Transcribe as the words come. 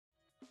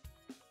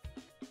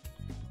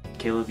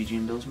Caleb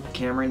Eugene Bilsma.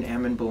 Cameron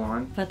Ammon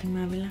Balan.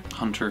 Fatima Avila.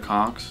 Hunter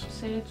Cox.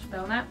 Sage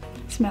Belknap.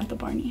 Samantha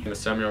Barney.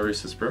 Samuel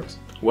Reeses Brooks.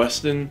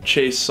 Weston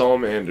Chase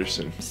Psalm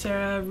Anderson.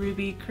 Sarah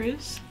Ruby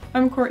Cruz.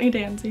 I'm Courtney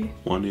Danzy.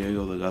 Juan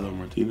Diego Delgado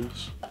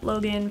Martinez.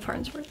 Logan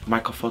Farnsworth.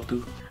 Michael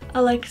Fotu.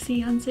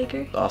 Alexi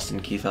Hunsaker.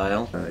 Austin Keith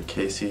Isle.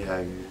 Casey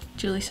Hager.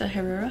 Julissa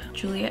Herrera.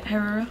 Juliet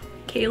Herrera.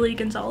 Kaylee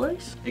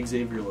Gonzalez.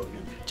 Xavier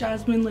Logan.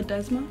 Jasmine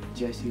Ledesma.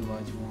 Jesse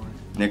Lodgewarren.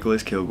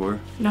 Nicholas Kilgore.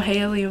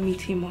 Nohea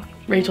Leomitimo.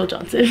 Rachel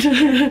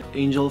Johnson.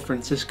 Angel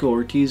Francisco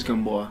Ortiz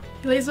Gamboa.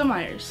 Eliza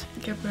Myers.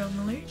 Gabrielle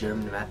Miller.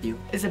 Jeremy Matthew.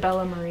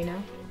 Isabella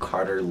Marino.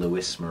 Carter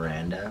Lewis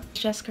Miranda.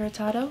 Jessica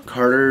Hurtado.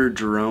 Carter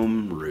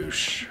Jerome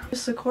Roosh.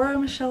 Sakura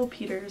Michelle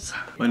Peters.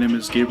 My name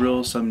is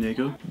Gabriel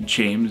Samniego.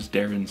 James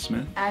Darren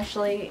Smith.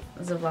 Ashley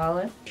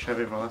Zavala.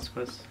 Chevy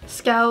Velasquez.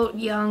 Scout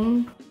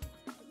Young.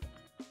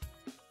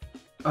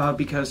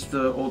 Because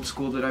the old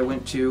school that I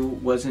went to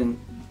wasn't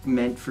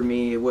meant for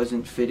me, it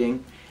wasn't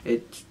fitting.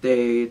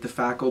 The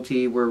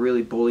faculty were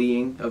really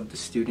bullying of the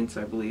students,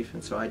 I believe,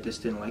 and so I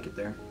just didn't like it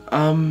there.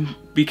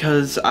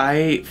 Because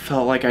I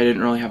felt like I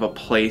didn't really have a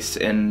place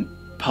in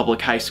public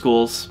high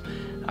schools.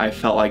 I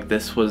felt like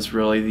this was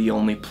really the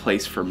only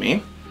place for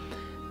me,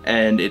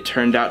 and it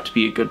turned out to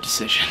be a good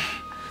decision.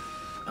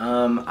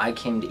 I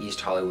came to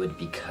East Hollywood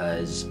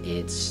because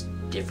it's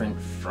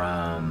different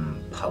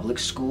from public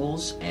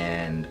schools,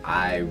 and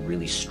I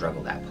really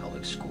struggled at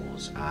public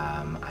schools.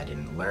 I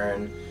didn't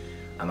learn.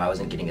 I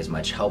wasn't getting as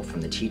much help from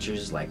the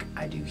teachers like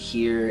I do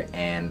here,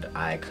 and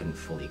I couldn't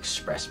fully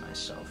express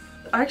myself.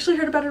 I actually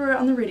heard about it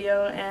on the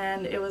radio,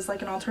 and it was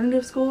like an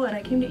alternative school, and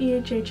I came to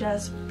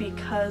EHHS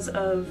because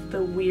of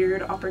the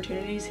weird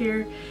opportunities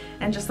here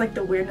and just like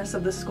the weirdness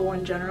of the school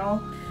in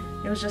general.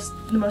 It was just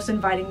the most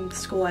inviting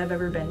school I've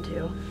ever been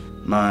to.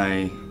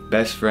 My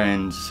best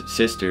friend's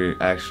sister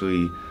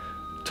actually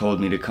told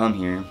me to come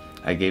here.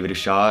 I gave it a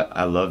shot.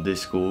 I love this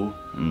school,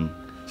 and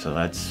so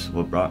that's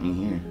what brought me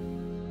here.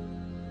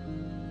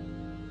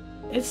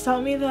 It's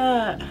taught me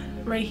that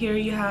right here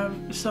you have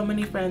so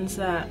many friends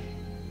that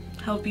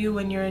help you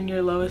when you're in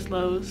your lowest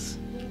lows,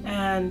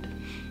 and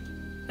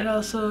it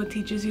also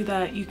teaches you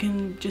that you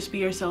can just be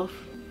yourself.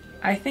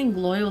 I think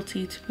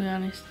loyalty, to be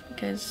honest,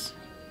 because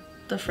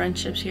the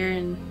friendships here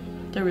and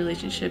the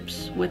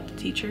relationships with the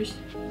teachers.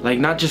 Like,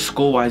 not just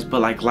school-wise, but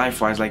like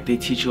life-wise. Like, they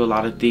teach you a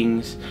lot of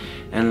things,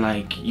 and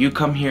like you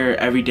come here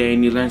every day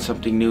and you learn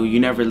something new. You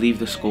never leave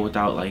the school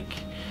without like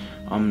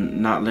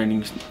not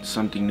learning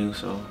something new.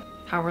 So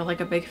How we're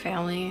like a big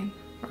family.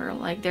 We're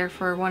like there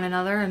for one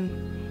another,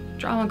 and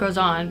drama goes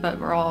on, but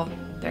we're all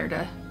there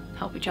to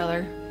help each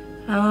other.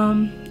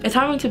 It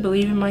taught me to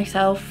believe in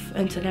myself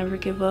and to never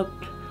give up.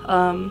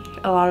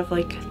 A lot of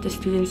like the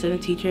students and the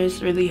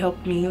teachers really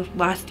helped me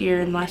last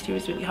year, and last year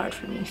was really hard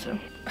for me. So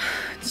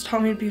It's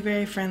taught me to be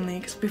very friendly,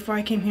 because before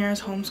I came here I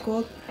was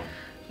homeschooled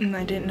and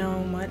I didn't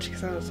know much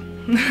because I was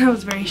I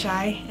was very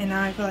shy, and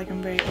now I feel like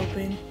I'm very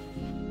open.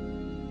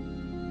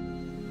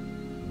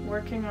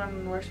 Working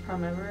on Worst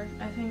Prom Ever,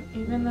 I think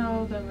even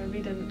though the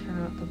movie didn't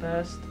turn out the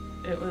best,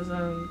 it was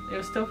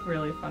still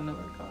really fun to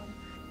work on.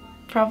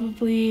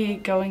 Probably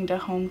going to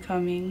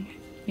homecoming.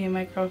 Me and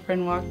my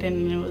girlfriend walked in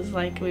and it was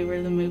like we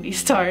were the movie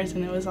stars,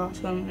 and it was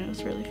awesome and it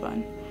was really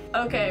fun.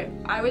 Okay,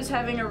 I was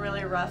having a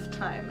really rough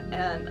time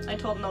and I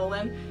told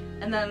Nolan,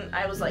 and then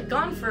I was like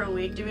gone for a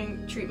week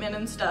doing treatment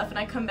and stuff, and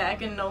I come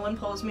back and Nolan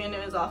pulls me into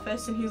his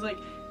office and he's like,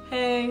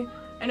 "Hey,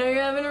 I know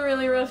you're having a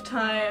really rough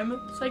time,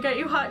 so I got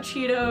you hot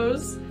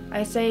Cheetos."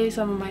 I'd say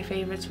some of my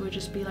favorites would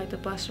just be like the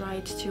bus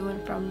rides to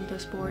and from the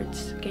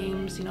sports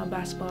games, you know,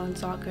 basketball and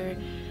soccer.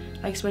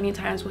 Like spending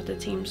times with the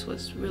teams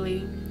was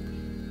really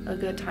a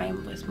good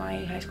time with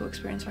my high school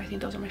experience, so I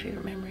think those are my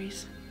favorite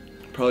memories.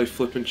 Probably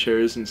flipping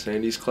chairs in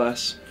Sandy's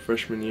class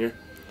freshman year.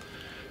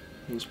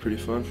 It was pretty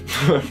fun.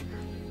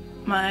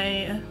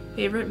 My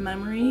favorite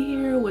memory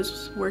here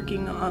was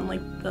working on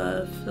like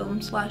the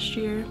films last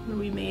year where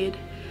we made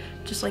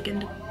just like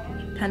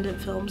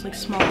independent films, like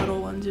small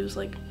little ones. It was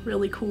like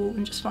really cool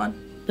and just fun.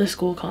 The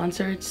school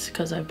concerts,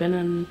 because I've been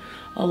in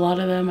a lot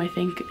of them. I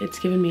think it's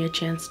given me a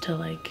chance to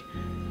like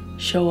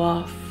show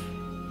off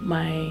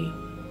my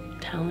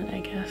talent, I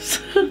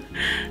guess.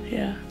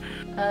 Yeah.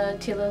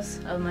 Telos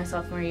of my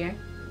sophomore year.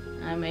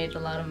 I made a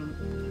lot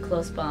of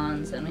close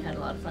bonds and we had a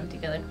lot of fun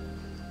together.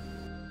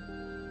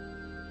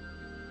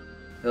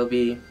 It'll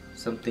be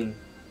something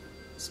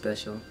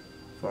special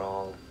for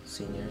all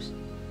seniors.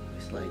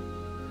 It's like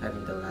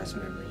having the last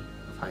memory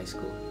of high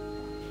school.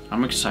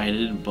 I'm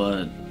excited,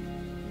 but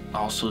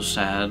also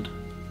sad,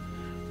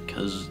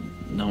 because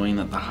knowing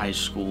that the high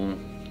school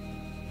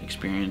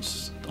experience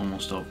is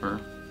almost over.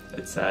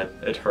 It's sad,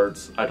 it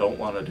hurts, I don't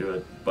want to do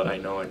it, but I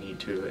know I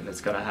need to, and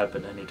it's gonna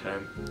happen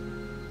anytime.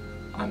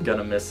 I'm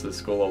gonna miss this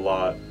school a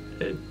lot.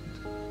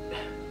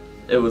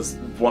 It was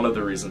one of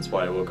the reasons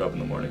why I woke up in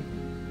the morning.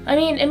 I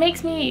mean, it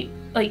makes me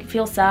like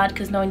feel sad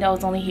because knowing that I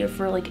was only here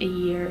for like a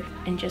year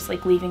and just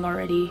like leaving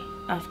already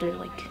after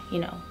like, you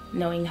know,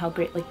 knowing how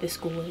great like this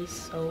school is.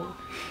 So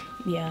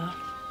yeah.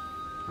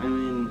 I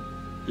mean,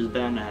 it's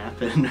bound to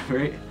happen,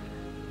 right?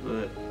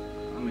 But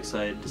I'm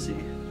excited to see.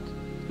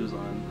 goes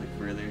on like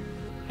further?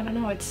 I don't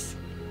know,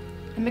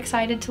 I'm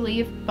excited to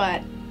leave,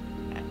 and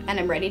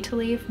I'm ready to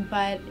leave,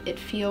 but it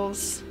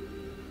feels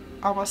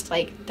almost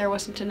like there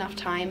wasn't enough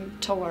time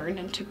to learn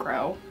and to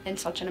grow in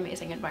such an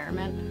amazing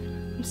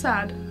environment. I'm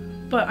sad,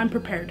 but I'm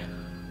prepared.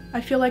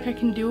 I feel like I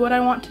can do what I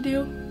want to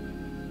do,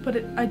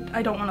 but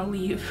I don't want to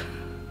leave.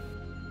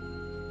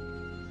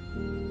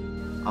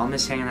 I'll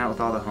miss hanging out with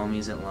all the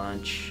homies at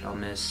lunch. I'll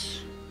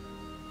miss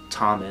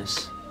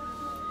Thomas.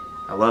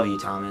 I love you,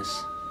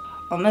 Thomas.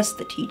 I'll miss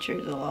the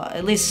teachers a lot,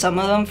 at least some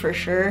of them for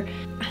sure.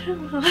 I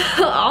don't know,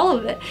 all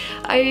of it.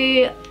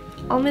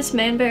 I'll miss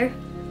Man Bear.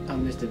 I'll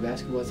miss the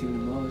basketball team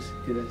the most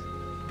because that's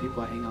the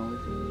people I hang out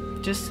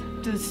with. Just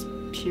this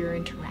pure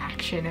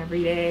interaction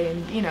every day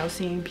and, you know,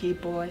 seeing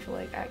people. I feel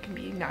like that can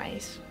be a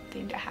nice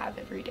thing to have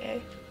every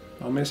day.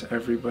 I'll miss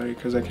everybody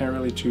because I can't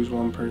really choose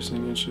one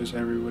person. It's just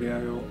everybody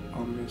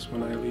I'll miss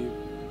when I leave.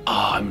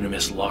 Oh, I'm gonna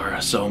miss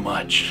Laura so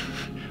much.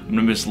 I'm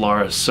gonna miss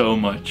Laura so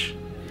much.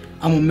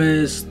 I'm gonna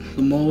miss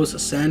the most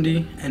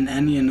Sandy and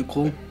Annie and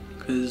Nicole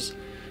because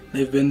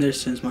they've been there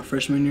since my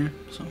freshman year.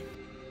 So.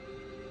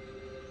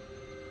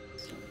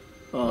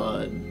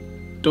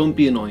 Don't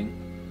be annoying.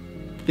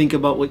 Think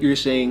about what you're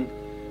saying.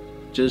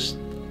 Just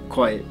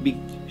quiet.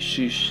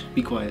 Shush.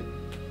 Be quiet.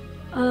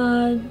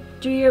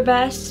 Do your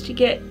best to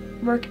get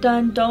work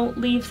done. Don't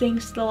leave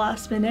things to the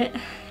last minute.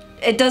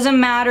 It doesn't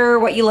matter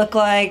what you look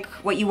like,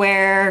 what you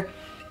wear.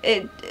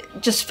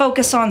 Just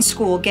focus on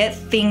school. Get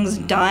things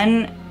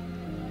done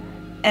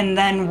and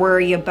then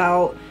worry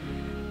about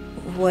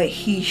what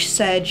he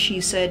said, she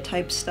said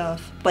type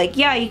stuff. Like,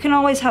 yeah, you can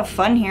always have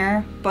fun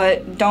here,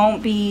 but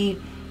don't be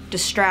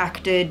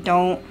distracted.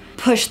 Don't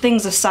push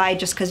things aside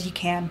just because you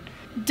can.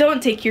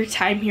 Don't take your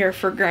time here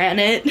for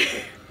granted.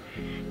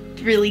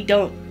 Really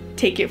don't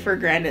take it for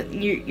granted.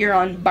 You're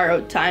on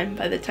borrowed time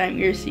by the time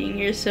you're a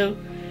senior, so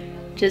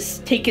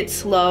just take it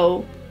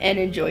slow and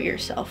enjoy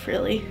yourself,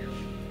 really.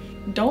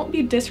 Don't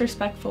be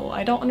disrespectful.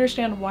 I don't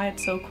understand why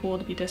it's so cool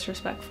to be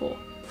disrespectful.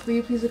 Will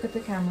you please look at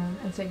the camera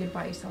and say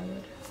goodbye, East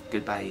Hollywood?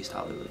 Goodbye, East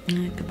Hollywood.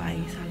 Goodbye,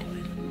 East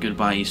Hollywood.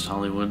 Goodbye, East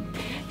Hollywood.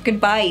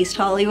 Goodbye, East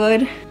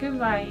Hollywood.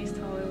 Goodbye, East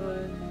Hollywood.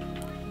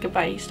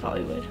 Goodbye, East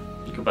Hollywood.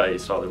 Goodbye,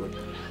 East Hollywood.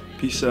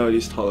 Peace out,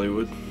 East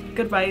Hollywood.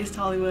 Goodbye, East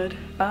Hollywood.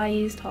 Bye,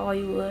 East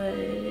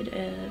Hollywood.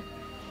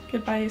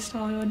 Goodbye, East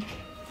Hollywood.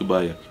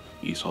 Goodbye,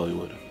 East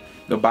Hollywood.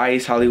 Goodbye,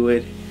 East Hollywood.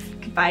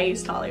 Goodbye,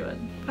 East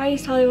Hollywood. Bye,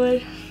 East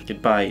Hollywood.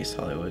 Goodbye, East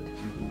Hollywood.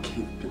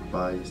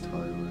 Goodbye, East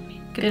Hollywood.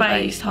 Goodbye,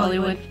 East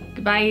Hollywood.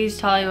 Goodbye,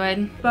 East Hollywood.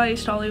 Goodbye, East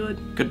Hollywood.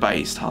 Goodbye,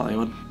 East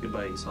Hollywood.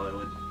 Goodbye, East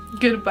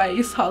Hollywood.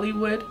 Goodbye, East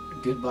Hollywood.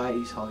 Goodbye,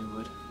 East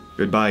Hollywood.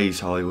 Goodbye, East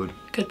Hollywood.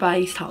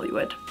 Goodbye, East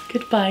Hollywood.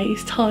 Goodbye,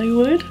 East Hollywood.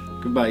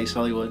 Goodbye, East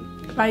Hollywood.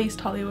 Goodbye, East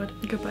Hollywood.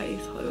 Goodbye,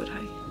 East Hollywood.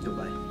 Hi.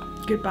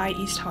 Goodbye. Goodbye,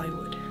 East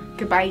Hollywood.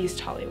 Goodbye, East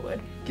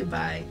Hollywood.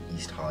 Goodbye,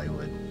 East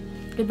Hollywood.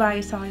 Goodbye,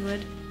 East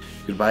Hollywood.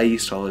 Goodbye,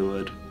 East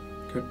Hollywood.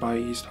 Goodbye,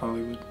 East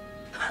Hollywood.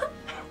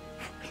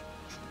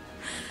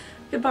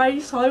 Goodbye,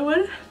 East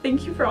Hollywood.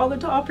 Thank you for all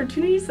the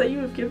opportunities that you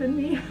have given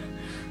me.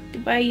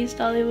 Goodbye, East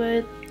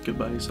Hollywood.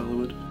 Goodbye, East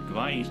Hollywood.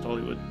 Goodbye, East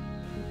Hollywood.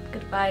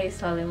 Goodbye, East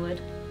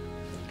Hollywood.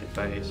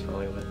 Goodbye, East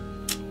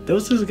Hollywood.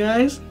 Doses,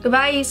 guys.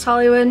 Goodbye, East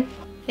Hollywood.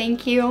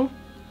 Thank you.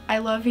 I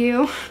love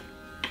you.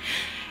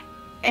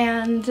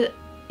 And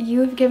you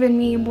have given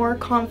me more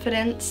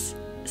confidence,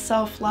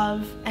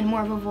 self-love, and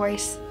more of a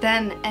voice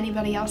than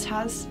anybody else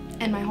has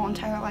in my whole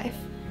entire life.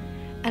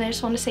 And I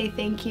just want to say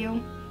thank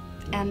you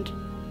and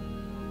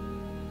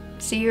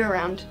see you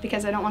around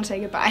because I don't want to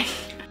say goodbye.